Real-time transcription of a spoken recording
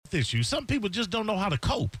health issues. Some people just don't know how to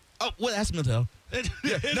cope. Oh, well, that's mental health.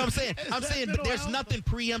 Yeah. No, I'm saying there's nothing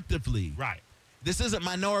preemptively. Right. This isn't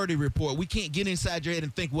Minority Report. We can't get inside your head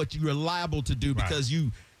and think what you're liable to do because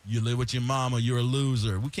you live with your mama, you're a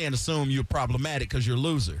loser. We can't assume you're problematic because you're a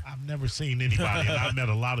loser. I've never seen anybody, and I've met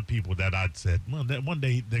a lot of people that I'd said, well, that one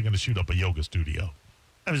day they're going to shoot up a yoga studio.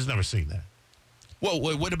 I've just never seen that. Well,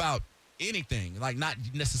 what about anything? Like not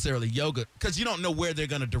necessarily yoga, because you don't know where they're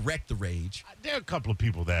going to direct the rage. There are a couple of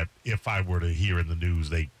people that if I were to hear in the news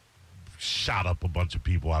they shot up a bunch of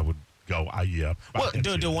people, I would go, yeah. Well,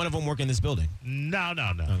 do one of them work in this building? No.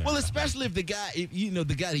 Okay. Well, especially if the guy,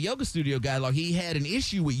 the yoga studio guy, like he had an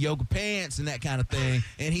issue with yoga pants and that kind of thing,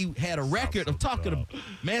 and he had a record of talking to,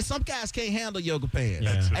 man, some guys can't handle yoga pants.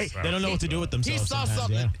 Yeah. Hey, They don't know what to do with themselves. He saw sometimes,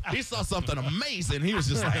 something. yeah. He saw something amazing. He was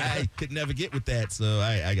just like, I could never get with that, so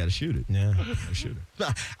I got to shoot it. Yeah. I shoot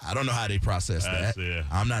it. I don't know how they process That's that. it.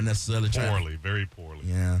 I'm not necessarily trying. Very poorly.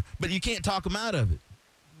 Yeah, but you can't talk them out of it.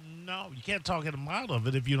 No, you can't talk them out of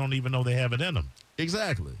it if you don't even know they have it in them.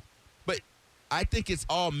 Exactly. But I think it's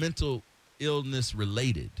all mental illness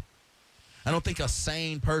related. I don't think a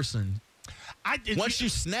sane person, once you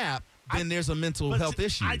snap, then there's a mental health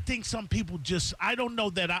issue. I think some people I don't know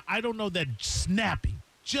that snapping,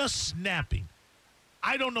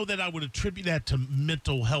 I don't know that I would attribute that to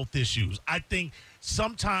mental health issues. I think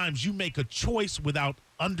sometimes you make a choice without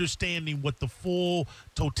understanding what the full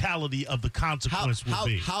totality of the consequence will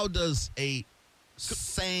be. How does a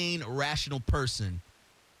sane, rational person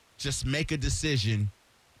just make a decision?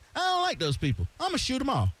 I don't like those people. I'm going to shoot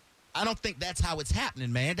them all. I don't think that's how it's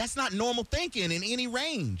happening, man. That's not normal thinking in any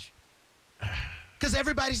range. Because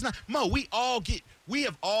everybody's not. Mo, we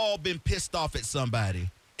have all been pissed off at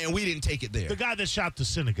somebody, and we didn't take it there. The guy that shot the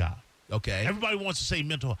synagogue. Okay. Everybody wants to say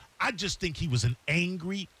mental. I just think he was an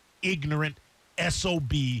angry, ignorant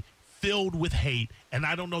SOB filled with hate, and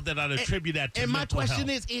I don't know that I'd attribute that to mental health. And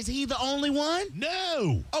my question is he the only one?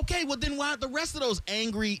 No. Okay, well then why aren't the rest of those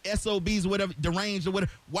angry SOBs or whatever, deranged or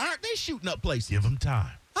whatever, why aren't they shooting up places? Give them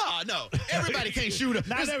time. Oh, no. Everybody can't shoot up.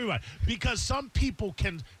 Not everybody. Because some people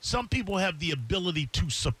have the ability to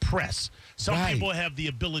suppress. Some people have the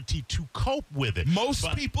ability to cope with it. Most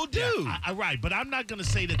people do. Yeah, right. But I'm not going to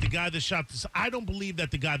say that the guy that shot I don't believe that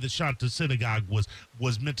the guy that shot the synagogue was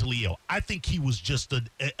mentally ill. I think he was just you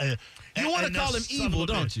want to call him evil,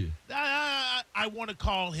 don't you? I want to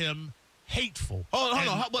call him hateful. Hold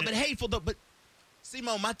on. But hateful, though. But,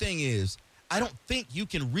 Simo, my thing is, I don't think you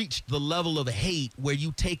can reach the level of hate where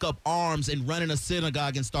you take up arms and run in a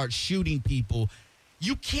synagogue and start shooting people.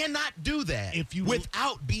 You cannot do that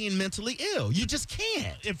without being mentally ill. You just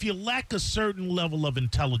can't. If you lack a certain level of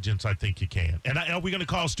intelligence, I think you can. And are we going to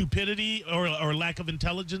call stupidity or lack of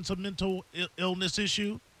intelligence a mental illness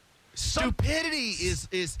issue? Stupidity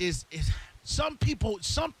is some people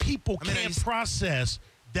can't process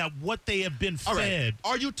that what they have been fed. Right.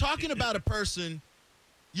 Are you talking about a person?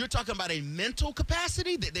 You're talking about a mental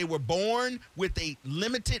capacity, that they were born with a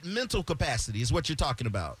limited mental capacity is what you're talking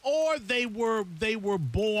about. Or they were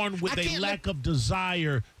born with a lack of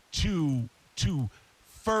desire to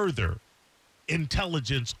further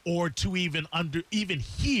intelligence or to even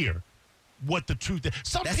hear what the truth is.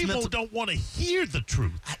 Some people don't want to hear the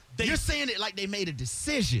truth. You're saying it like they made a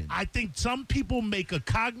decision. I think some people make a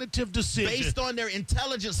cognitive decision based on their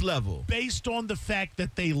intelligence level, based on the fact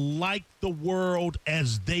that they like the world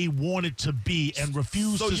as they want it to be and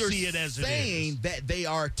refuse to see it as it is. So you're saying that they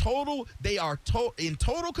are in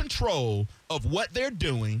total control of what they're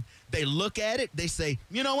doing. They look at it, they say,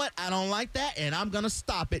 you know what, I don't like that, and I'm going to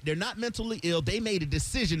stop it. They're not mentally ill. They made a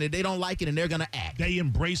decision that they don't like it, and they're going to act. They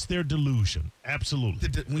embrace their delusion. Absolutely.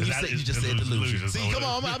 When you just said delusion. See, come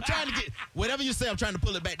on, I'm trying to get, whatever you say, I'm trying to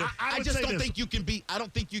pull it back. I just don't think you can be, I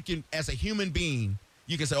don't think you can, as a human being,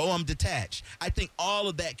 you can say, oh, I'm detached. I think all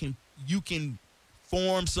of that you can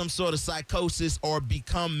form some sort of psychosis or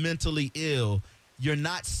become mentally ill. You're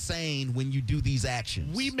not sane when you do these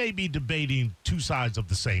actions. We may be debating two sides of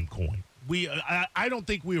the same coin. I don't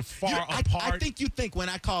think we're far apart. I think you think when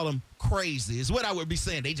I call them crazy is what I would be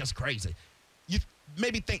saying. They just crazy. You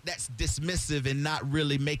maybe think that's dismissive and not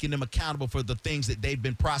really making them accountable for the things that they've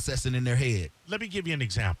been processing in their head. Let me give you an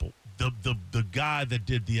example. The guy that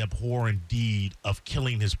did the abhorrent deed of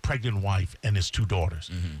killing his pregnant wife and his two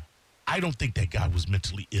daughters. Mm-hmm. I don't think that guy was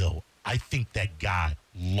mentally ill. I think that guy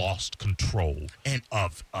lost control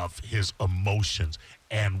of his emotions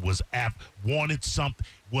and wanted something,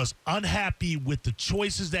 was unhappy with the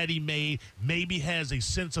choices that he made, maybe has a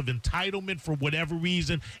sense of entitlement for whatever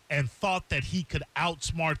reason, and thought that he could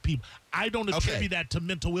outsmart people. I don't attribute that to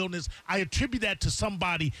mental illness. I attribute that to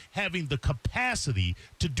somebody having the capacity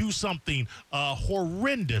to do something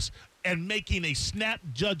horrendous and making a snap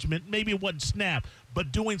judgment. Maybe it wasn't snap,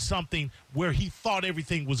 but doing something where he thought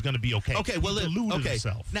everything was going to be okay. Okay, well, he deluded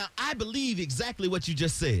himself. Now, I believe exactly what you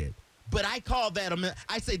just said, but I call that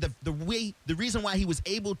I say the reason why he was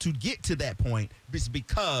able to get to that point is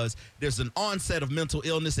because there's an onset of mental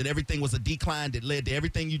illness and everything was a decline that led to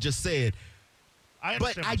everything you just said.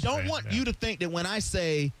 But I don't want you to think that when I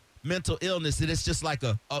say mental illness, that it's just like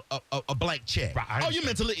a blank check. Right, oh, you're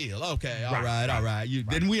mentally ill. Okay, all Right, right.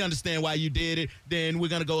 Then we understand why you did it. Then we're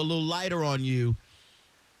going to go a little lighter on you.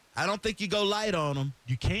 I don't think you go light on them.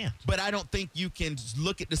 You can't. But I don't think you can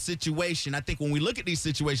look at the situation. I think when we look at these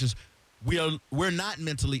situations, we're not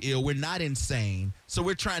mentally ill. We're not insane. So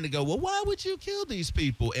we're trying to go, well, why would you kill these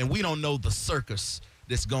people? And we don't know the circus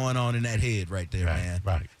that's going on in that head right there, man.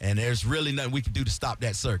 Right. And there's really nothing we can do to stop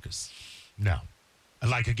that circus. No.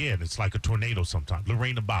 Like, again, it's like a tornado sometimes.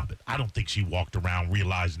 Lorena Bobbitt, I don't think she walked around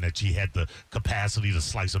realizing that she had the capacity to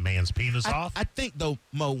slice a man's penis off. I think, though,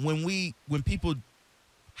 Mo, when people,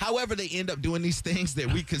 however they end up doing these things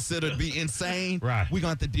that we consider to be insane, right, we're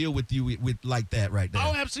going to have to deal with you with like that right there.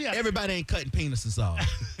 Oh, absolutely. Everybody ain't cutting penises off.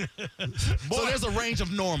 So there's a range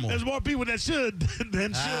of normal. There's more people that should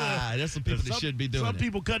than should. There's some people that should be doing Some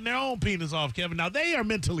people cutting their own penis off, Kevin. Now, they are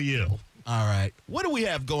mentally ill. All right. What do we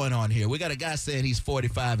have going on here? We got a guy saying he's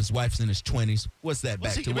 45, his wife's in his 20s. What's that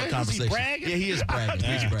back to? What conversation? He bragging? Yeah, he is bragging.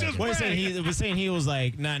 He's bragging. Well, he was saying he was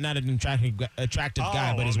like not an attractive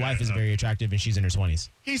guy, but his wife is very attractive and she's in her 20s.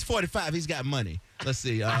 He's 45. He's got money. Let's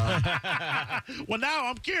see. Well, now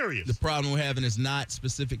I'm curious. The problem we're having is not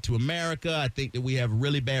specific to America. I think that we have a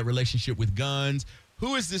really bad relationship with guns.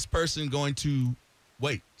 Who is this person going to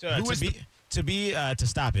wait? To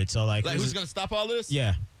stop it. So like who's going to stop all this?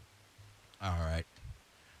 Yeah. All right.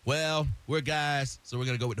 Well, we're guys, so we're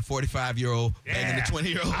going to go with the 45-year-old banging the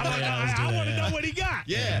 20-year-old. I want to know what he got.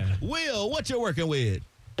 Yeah. Will, what you working with?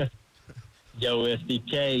 Yo,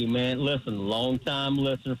 SDK, man. Listen, long-time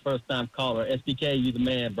listener, first-time caller. SDK, you the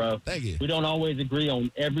man, bro. Thank you. We don't always agree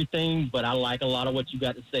on everything, but I like a lot of what you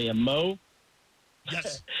got to say. And Mo,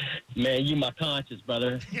 Yes. man, you my conscience,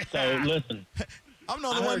 brother. So, listen. I'm the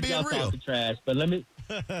only one being real. Talking trash, but let me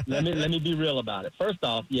be real about it. First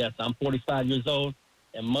off, yes, I'm 45 years old,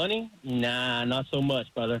 and money, nah, not so much,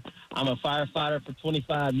 brother. I'm a firefighter for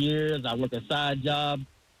 25 years. I work a side job.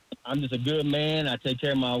 I'm just a good man. I take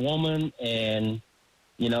care of my woman, and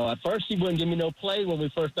at first she wouldn't give me no play when we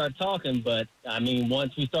first started talking, but I mean,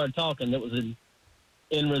 once we started talking, it was an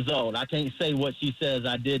end result. I can't say what she says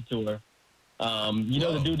I did to her.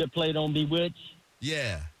 The dude that played on Bewitched?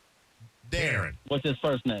 Yeah. Darren. What's his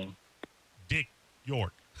first name? Dick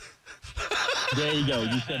York. There you go.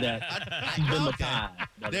 You said that. She's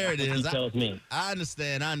been there it is. He tells me. I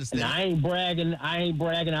understand. And I ain't bragging.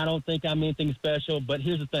 I don't think I'm anything special. But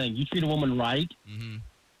here's the thing. You treat a woman right,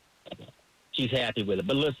 she's happy with it.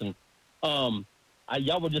 But listen,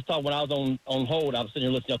 y'all were just talking when I was on hold. I was sitting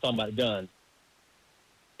here listening to y'all talking about guns.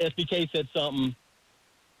 SBK said something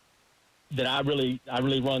that I really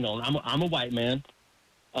rung on. I'm a white man,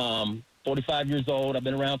 45 years old. I've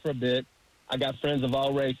been around for a bit. I got friends of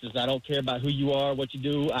all races. I don't care about who you are, what you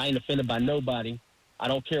do. I ain't offended by nobody. I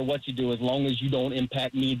don't care what you do as long as you don't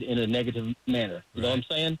impact me in a negative manner. You know what I'm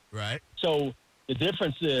saying? Right. So the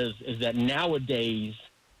difference is that nowadays,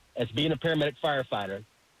 as being a paramedic firefighter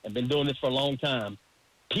and been doing this for a long time,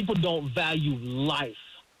 people don't value life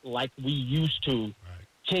like we used to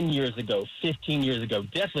 10 years ago, 15 years ago,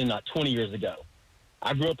 definitely not 20 years ago.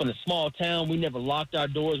 I grew up in a small town. We never locked our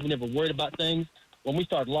doors. We never worried about things. When we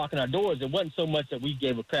started locking our doors, it wasn't so much that we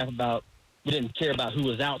gave a crap about, we didn't care about who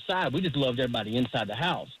was outside. We just loved everybody inside the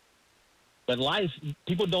house. But life,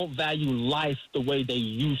 people don't value life the way they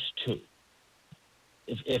used to,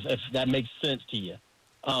 if that makes sense to you.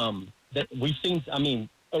 That we've seen,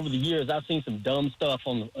 over the years, I've seen some dumb stuff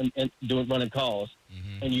running calls,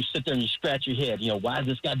 and you sit there and you scratch your head. Why did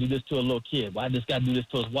this guy do this to a little kid? Why did this guy do this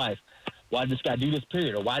to his wife? Why did this guy do this,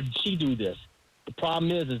 period? Or why did she do this? The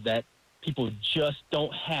problem is that people just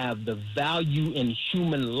don't have the value in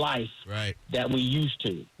human life that we used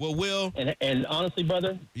to. Well, Will. And honestly,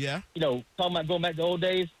 brother, talking about going back to old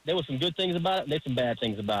days, there were some good things about it, and there's some bad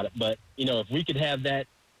things about it. But, if we could have that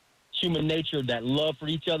human nature, that love for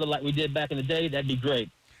each other like we did back in the day, that'd be great.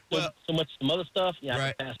 so much some other stuff. Yeah,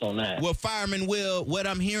 Right. I passed on that. Well, Fireman Will, what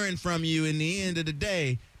I'm hearing from you in the end of the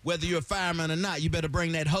day, whether you're a fireman or not, you better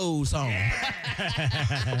bring that hose home.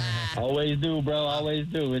 Always do, bro. Always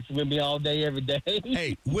do. It's with me all day, every day.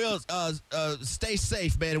 Hey, Will, stay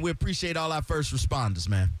safe, man, and we appreciate all our first responders,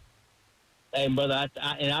 man. Hey, brother,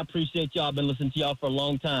 I appreciate y'all. I've been listening to y'all for a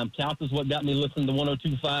long time. Calc is what got me listening to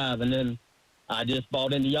 102.5, and then I just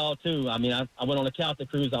bought into y'all, too. I mean, I went on a Calta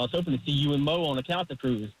cruise. I was hoping to see you and Mo on a Calta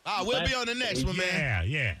cruise. We'll be on the next one, man.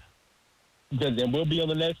 Yeah. Then we'll be on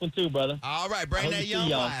the next one, too, brother. All right, bring hope that to see young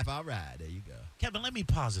y'all. wife. All right, there you go. Kevin, let me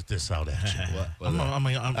posit this out at you. What?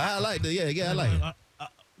 I like that. Yeah, I like it.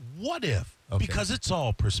 What if, Okay. because it's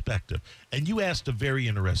all perspective, and you asked a very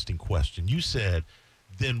interesting question. You said,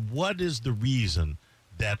 then what is the reason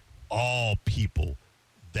that all people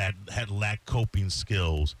that had lack coping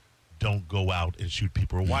skills don't go out and shoot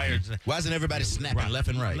people? Why isn't everybody snapping left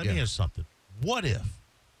and right? Let me hear something. What if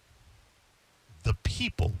the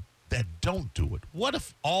people that don't do it, what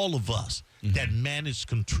if all of us that manage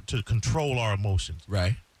to control our emotions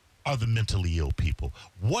Right. are the mentally ill people?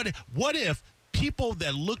 What if people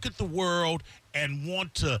that look at the world and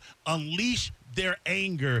want to unleash their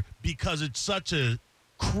anger because it's such a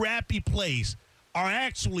crappy place are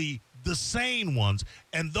actually the sane ones,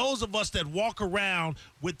 and those of us that walk around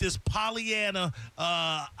with this Pollyanna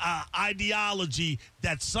ideology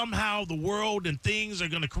that somehow the world and things are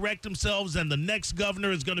going to correct themselves and the next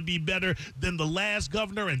governor is going to be better than the last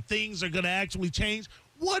governor and things are going to actually change?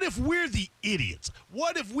 What if we're the idiots?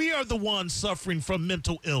 What if we are the ones suffering from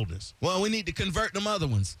mental illness? Well, we need to convert them other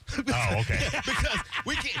ones. Oh, okay. Because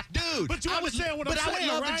we can't, dude. But you understand what I'm saying, But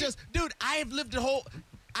I would love right? to dude, I have lived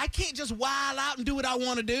I can't just wild out and do what I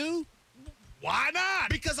want to do. Why not?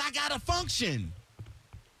 Because I got to function.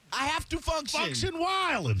 I have to function. Function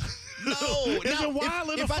wildin'. No, Is now, it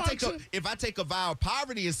wildin' if a I function? if I take a vow of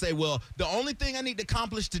poverty and say, well, the only thing I need to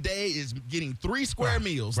accomplish today is getting 3 square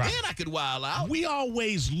meals, right. then I could wild out. We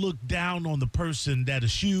always look down on the person that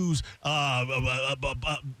eschews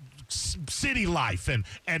city life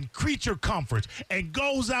and creature comforts and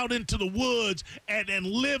goes out into the woods and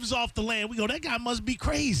lives off the land. We go, that guy must be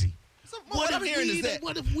crazy. So, what I'm hearing is that.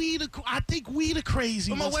 What if I think we the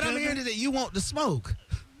crazy ones. What I'm Kevin. hearing is that you want to smoke.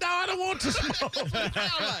 No, I don't want to smoke.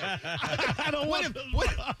 I don't want to.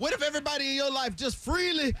 What if everybody in your life just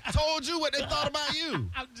freely told you what they thought about you?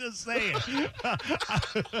 I'm just saying.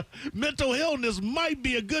 Mental illness might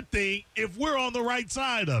be a good thing if we're on the right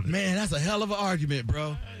side of it. Man, that's a hell of an argument,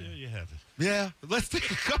 bro. There you have it. Yeah, let's take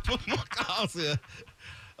a couple more calls here.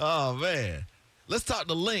 Oh, man. Let's talk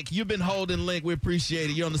to Link. You've been holding Link. We appreciate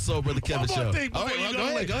it. You're on the Soul Brother Kevin One Show. more thing All before right, you go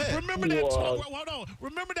ahead. Go ahead. Remember that? Hold on.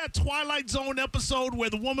 Remember that Twilight Zone episode where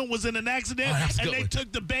the woman was in an accident that's a and good they one.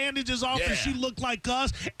 took the bandages off Yeah. and she looked like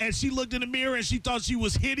us and she looked in the mirror and she thought she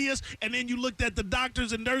was hideous and then you looked at the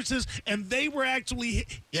doctors and nurses and they were actually.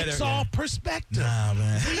 Yeah, it's they're- all yeah. perspective. Nah,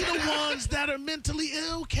 man. We the ones that are mentally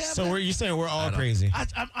ill, Kevin. So you're saying we're all crazy?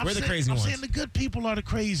 I'm we're the saying, crazy I'm ones. saying the good people are the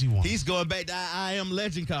crazy ones. He's going back to I Am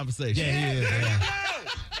Legend conversation. Yeah, he is. Yeah.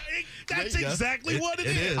 That's There you go. exactly what it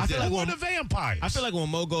is. I feel like we're when- the vampires. I feel like when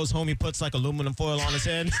Mo goes home, he puts like aluminum foil on his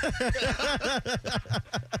head.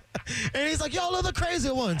 And he's like, y'all are the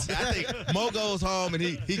crazy ones. I think Mo goes home and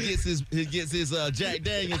he gets his Jack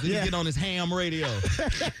Daniels and he get on his ham radio.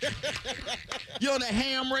 You on that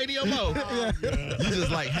ham radio, Mo? You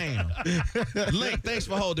just like ham. Link, thanks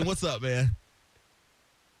for holding. What's up, man?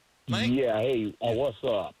 Link? Yeah, hey, what's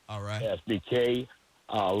up? All right. SBK,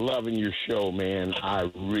 loving your show, man. I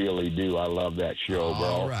really do. I love that show, bro.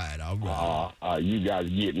 All right. You guys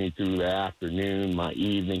get me through the afternoon, my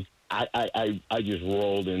evening. I just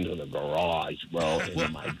rolled into the garage, bro. Into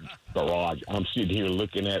my garage. I'm sitting here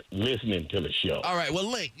listening to the show. All right. Well,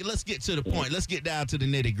 Link, let's get to the point. Let's get down to the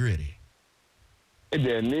nitty gritty. The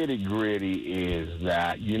nitty gritty is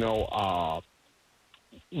that,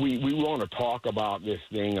 we want to talk about this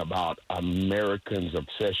thing about Americans'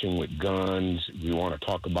 obsession with guns. We want to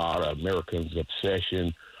talk about Americans'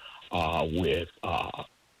 obsession with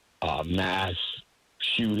mass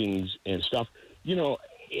shootings and stuff.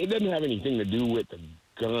 It doesn't have anything to do with the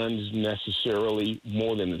guns necessarily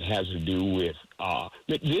more than it has to do with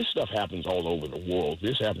this stuff happens all over the world.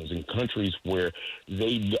 This happens in countries where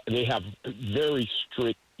they have very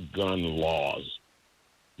strict gun laws.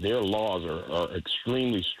 Their laws are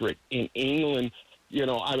extremely strict. In England,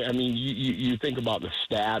 you think about the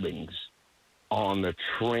stabbings on the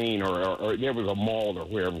train or there was a mall or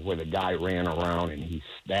wherever where the guy ran around and he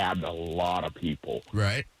stabbed a lot of people.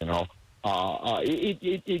 Right.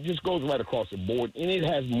 It just goes right across the board, and it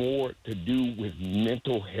has more to do with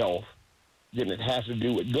mental health than it has to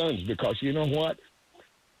do with guns. Because you know what?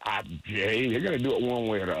 Jay, they're going to do it one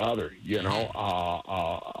way or the other, you know,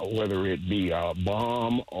 whether it be a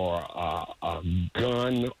bomb or a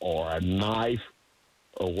gun or a knife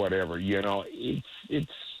or whatever. You know,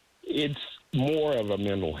 it's more of a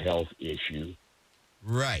mental health issue.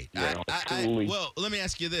 Right. You know, Well, let me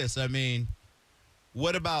ask you this. I mean,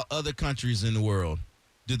 what about other countries in the world?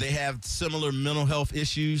 Do they have similar mental health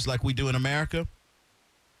issues like we do in America?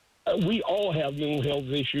 We all have mental health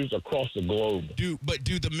issues across the globe. Do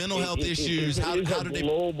the mental health issues? How do they?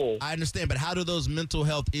 Global. I understand, but how do those mental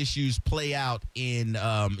health issues play out in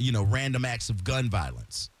random acts of gun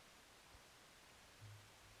violence?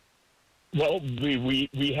 Well,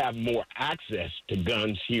 we have more access to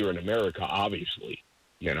guns here in America, obviously.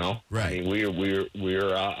 You know, right? I mean,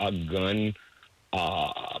 we're a gun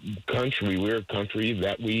country. We're a country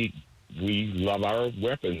that we love our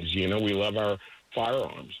weapons. You know, we love our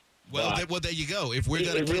firearms. Well, there you go. If we're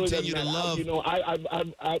going to continue to love, you know,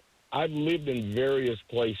 I've lived in various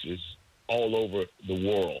places all over the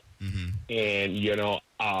world, and you know,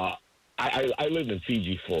 I lived in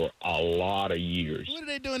Fiji for a lot of years. What are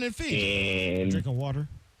they doing in Fiji? And Drinking water.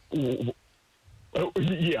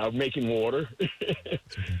 Yeah, making water,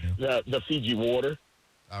 the Fiji water.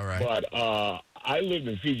 All right. But I lived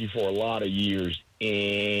in Fiji for a lot of years,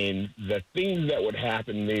 and the things that would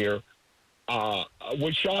happen there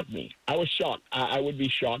would shock me. I was shocked. I would be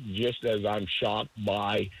shocked just as I'm shocked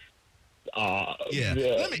by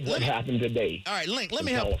what happened today. All right, Link. Let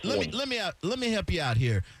me help you out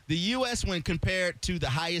here. The U.S., when compared to the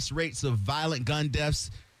highest rates of violent gun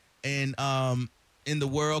deaths in the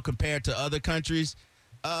world compared to other countries,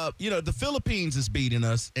 the Philippines is beating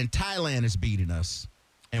us, and Thailand is beating us,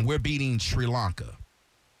 and we're beating Sri Lanka.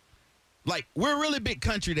 Like, we're a really big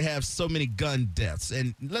country to have so many gun deaths.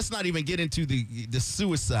 And let's not even get into the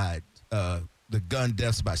suicide, the gun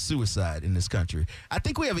deaths by suicide in this country. I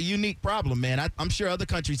think we have a unique problem, man. I'm sure other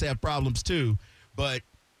countries have problems too. But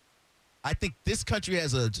I think this country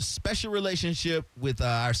has a special relationship with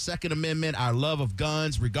our Second Amendment, our love of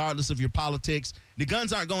guns, regardless of your politics. The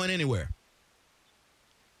guns aren't going anywhere.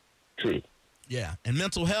 True. Yeah, and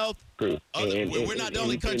mental health. True. We're not the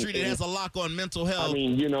only country that has a lock on mental health. I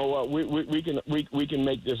mean, you know what? We can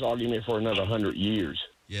make this argument for another 100 years.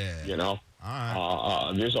 Yeah. You know.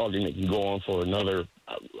 All right. This argument can go on for another.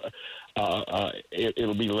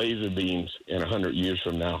 It'll be laser beams in 100 years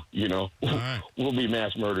from now. You know. All right. We'll be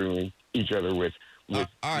mass murdering each other with all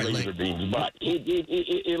right, laser beams, but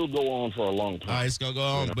it'll go on for a long time. All right, it's gonna go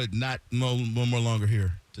on, but not no more longer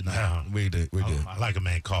here tonight. No. We're good. I like a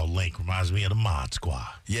man called Link. Reminds me of the Mod Squad.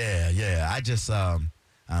 Yeah. I just, I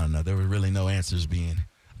don't know. There were really no answers being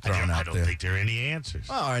thrown out I don't there. think there are any answers.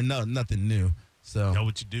 All right, no, nothing new. So, You know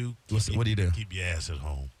what you do? what do you do? Keep your ass at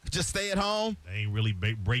home. Just stay at home. They ain't really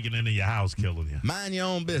breaking into your house, killing you. Mind your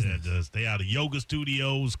own Yeah, business. just stay out of yoga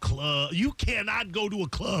studios, club. You cannot go to a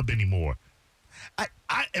club anymore.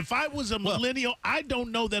 If I was a millennial, I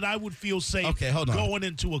don't know that I would feel safe going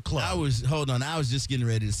into a club. I was just getting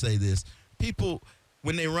ready to say this. People,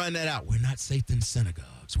 when they run that out, we're not safe in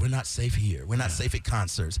synagogues. We're not safe here. We're not safe at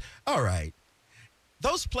concerts. All right.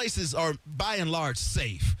 Those places are, by and large,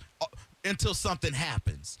 safe until something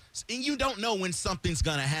happens. And you don't know when something's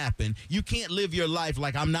going to happen. You can't live your life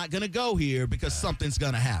like, I'm not going to go here because something's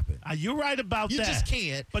going to happen. You're right about that. You just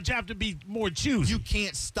can't. But you have to be more choosy. You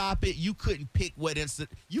can't stop it. You couldn't pick what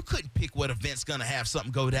event's going to have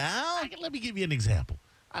something go down. Let me give you an example.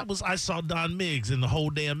 I saw Don Miggs in the Whole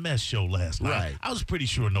Damn Mess show last night. Right. I was pretty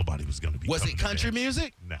sure nobody was going to be. Was it country there.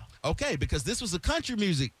 music? No. Okay, because this was a country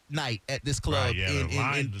music night at this club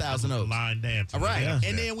in Thousand Oaks. Line dancing. All right. Yeah.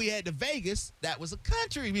 And then we had the Vegas. That was a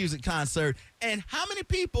country music concert. And how many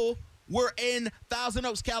people were in Thousand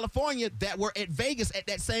Oaks, California that were at Vegas at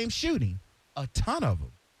that same shooting? A ton of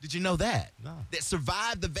them. Did you know that? No. That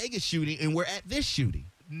survived the Vegas shooting and were at this shooting.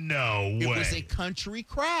 No way. It was a country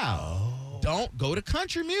crowd. Don't go to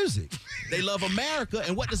country music. They love America.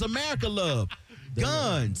 And what does America love?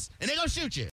 Guns. And they're going to shoot you.